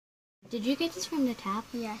Did you get this from the tap?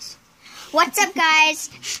 Yes. What's up, guys?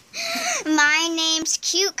 My name's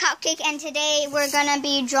Cute Cupcake, and today we're gonna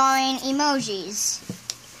be drawing emojis.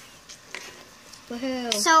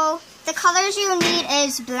 Woohoo. So, the colors you need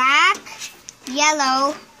is black,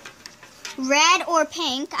 yellow, red or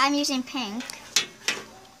pink. I'm using pink.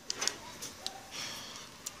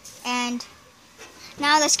 And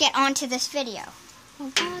now let's get on to this video.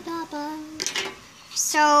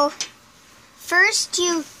 So, first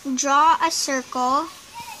you draw a circle,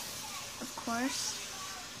 of course.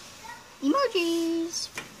 Emojis.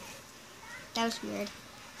 That was weird.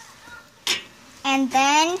 And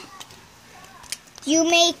then you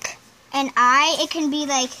make an eye. It can be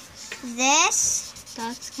like this.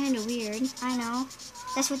 That's kind of weird. I know.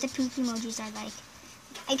 That's what the poop emojis are like.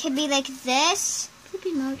 It could be like this. Poop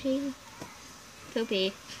emoji.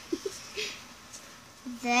 Poopy.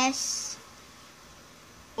 This.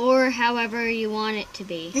 Or however you want it to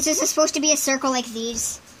be. This is supposed to be a circle like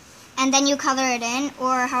these. And then you color it in,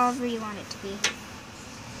 or however you want it to be.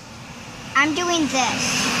 I'm doing this.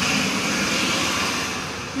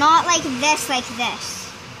 Not like this, like this.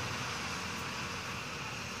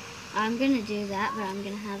 I'm gonna do that, but I'm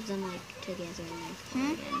gonna have them like together and then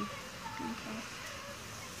color it in.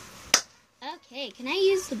 Okay, can I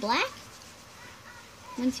use the black?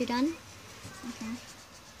 Once you're done? Okay.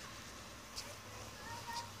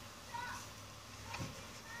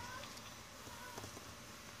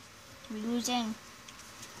 We're losing.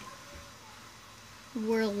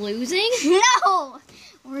 We're losing? No!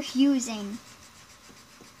 We're using.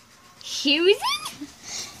 Using?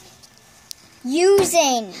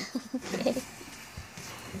 Using. Okay.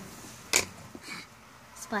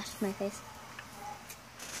 Splashed my face.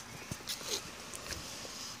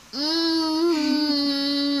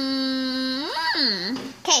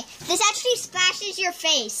 Okay, this actually splashes your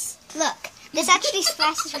face. Look, this actually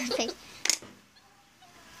splashes your face.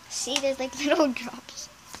 See, there's like little drops.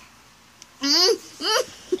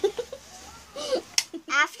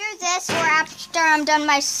 After this, or after I'm done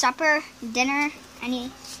my supper, dinner,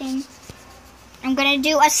 anything, I'm gonna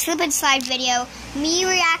do a slip and slide video. Me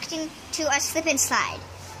reacting to a slip and slide.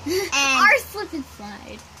 And our slip and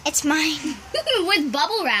slide. It's mine. With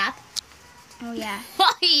bubble wrap. Oh yeah.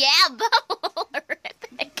 Oh yeah, bubble wrap.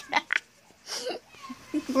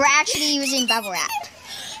 We're actually using bubble wrap.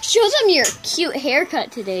 Show them your cute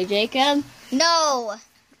haircut today, Jacob. No.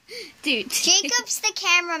 Dude. Jacob's the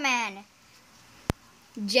cameraman.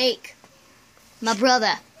 Jake. My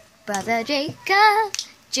brother. Brother Jacob.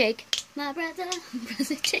 Jake. My brother.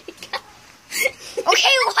 Brother Jacob.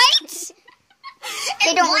 Okay, what?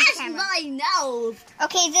 They don't want the camera. my nose.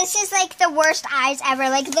 Okay, this is like the worst eyes ever.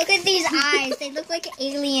 Like, look at these eyes. They look like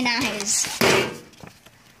alien eyes.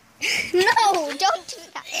 No, don't do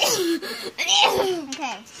that.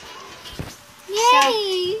 Okay.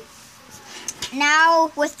 Yay! So,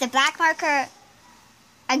 now, with the black marker,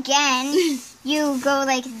 again, you go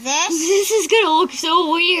like this. This is gonna look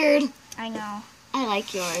so weird. I know. I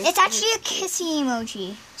like yours. It's actually a kissy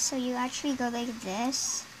emoji. So you actually go like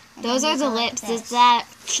this. Those are the lips. Like is that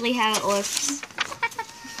actually how it looks?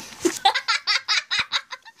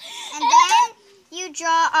 And then you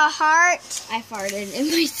draw a heart. I farted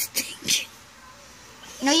in my stink.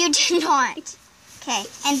 No, you did not. Okay,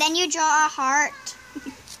 and then you draw a heart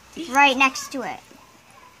right next to it.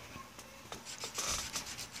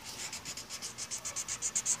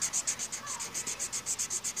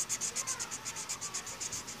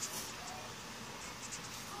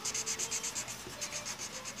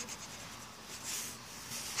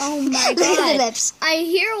 Oh my Look at god. the lips. I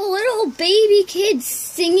hear little baby kids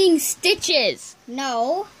singing Stitches.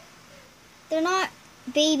 No, they're not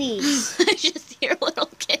babies. I just hear little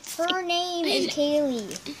kids. Her name is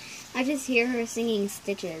Kaylee. I just hear her singing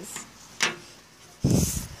Stitches.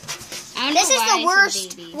 This is the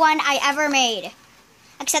worst one I ever made.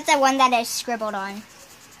 Except the one that I scribbled on.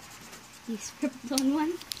 You scribbled on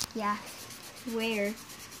one? Yeah. Where?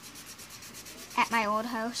 At my old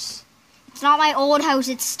house. It's not my old house,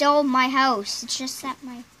 it's still my house. It's just that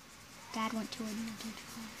my dad went to a new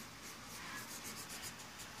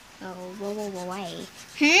Oh, whoa, whoa, whoa, way.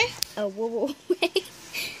 Hmm? Oh, whoa, whoa, way.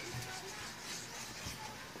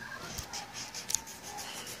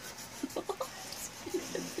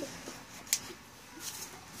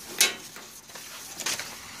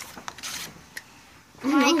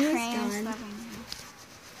 My crayon's loving me.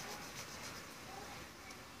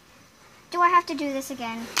 Do I have to do this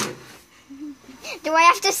again? Do I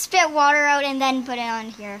have to spit water out and then put it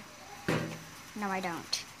on here? No, I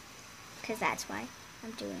don't. Because that's why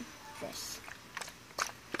I'm doing this.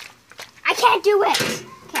 I can't do it!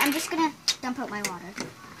 Okay, I'm just gonna dump out my water.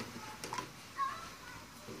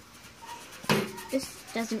 This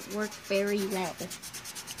doesn't work very well.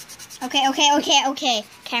 Okay.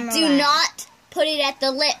 Camera. Do not put it at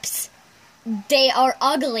the lips. They are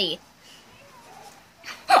ugly.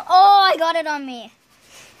 Oh, I got it on me.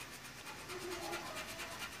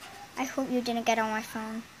 I hope you didn't get on my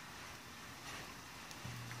phone.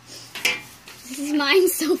 This is mine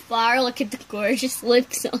so far. Look at the gorgeous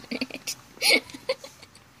lips on it.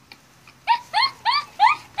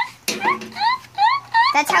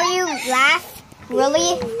 That's how you laugh?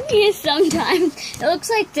 Really? Yes, sometimes. It looks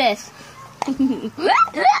like this.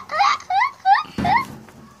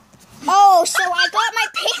 Oh, so I got my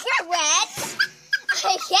paper wet.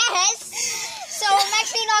 I guess. So I'm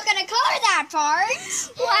actually not going to color that part.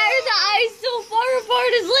 Why are the eyes so far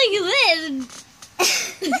apart? It's like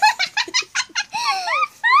this.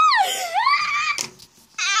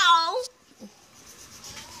 Ow.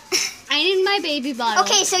 I need my baby bottle.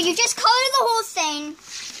 Okay, so you just color the whole thing.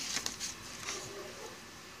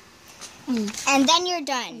 And then you're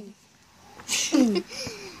done.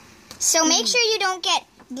 So make sure you don't get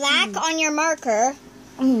black on your marker.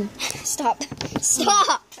 Stop.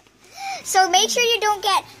 So make sure you don't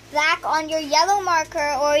get black on your yellow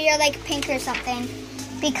marker or your like pink or something,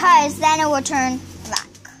 because then it will turn black.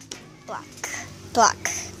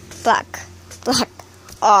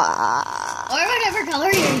 Or whatever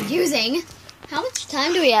color you're using. How much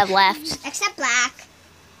time do we have left? Except black.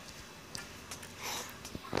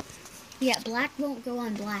 Yeah, black won't go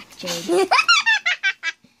on black, Jade.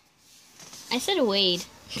 I said Wade.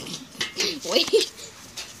 Wade.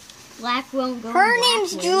 Black won't go Her on black.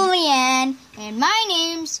 name's Julianne, and my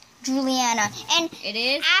name's Juliana. And it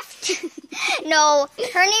is? No,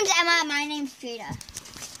 her name's Emma, my name's Jada.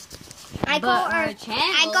 I call her. Her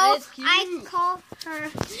channel is cute. I call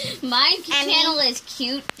her. My Emmy. channel is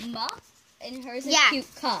cute muff, and hers is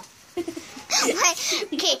cute cuff.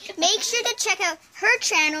 Okay, make sure to check out her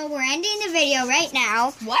channel. We're ending the video right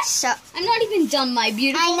now. What? So I'm not even done my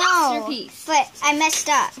beautiful I know, masterpiece. but I messed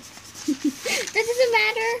up. That doesn't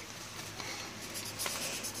matter.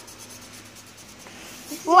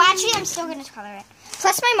 Well, actually, I'm still going to color it.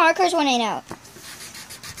 Plus, my marker's running out.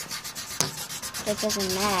 That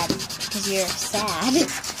doesn't matter because you're sad.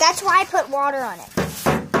 That's why I put water on it.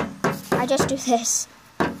 I just do this.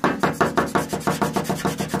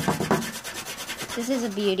 This is a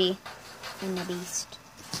beauty and the beast.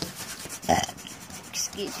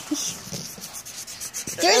 Excuse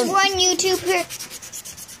me. There's one YouTuber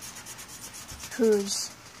who's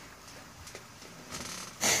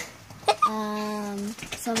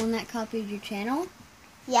someone that copied your channel.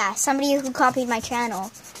 Yeah, somebody who copied my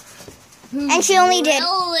channel. And she only did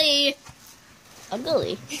really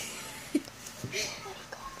ugly.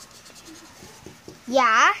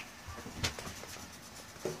 Yeah.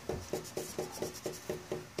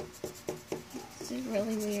 This is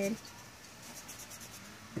really weird.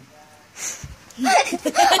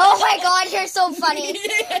 Oh my god, you're so funny.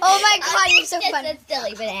 Oh my god, you're so funny. That's a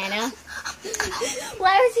silly banana.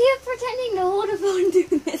 Why was he pretending to hold a phone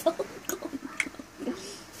doing this?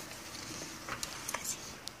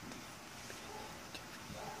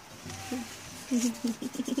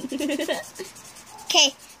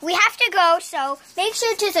 Okay, we have to go, so make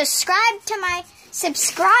sure to subscribe to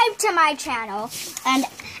my channel. And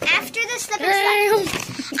after the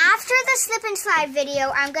slip and slide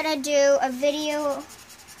video, I'm gonna do a video.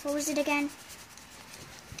 What was it again?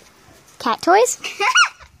 Cat toys?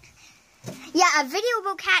 Yeah, a video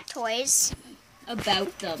about cat toys.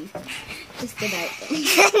 About them. Just about them.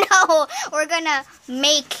 No, we're gonna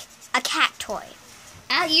make a cat toy.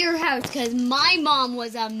 At your house, because my mom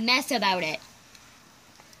was a mess about it.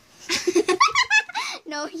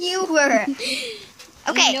 No, you were.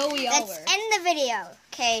 Okay, know we all let's were. end the video.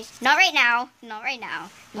 Okay, not right now. Not right now.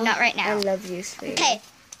 Not right now. I love you, sweetie. Okay,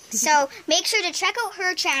 so make sure to check out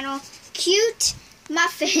her channel, Cute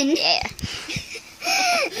Muffin. Yeah.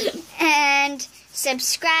 And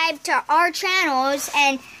subscribe to our channels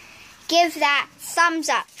and give that thumbs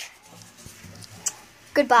up.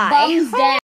 Goodbye. Thumbs down.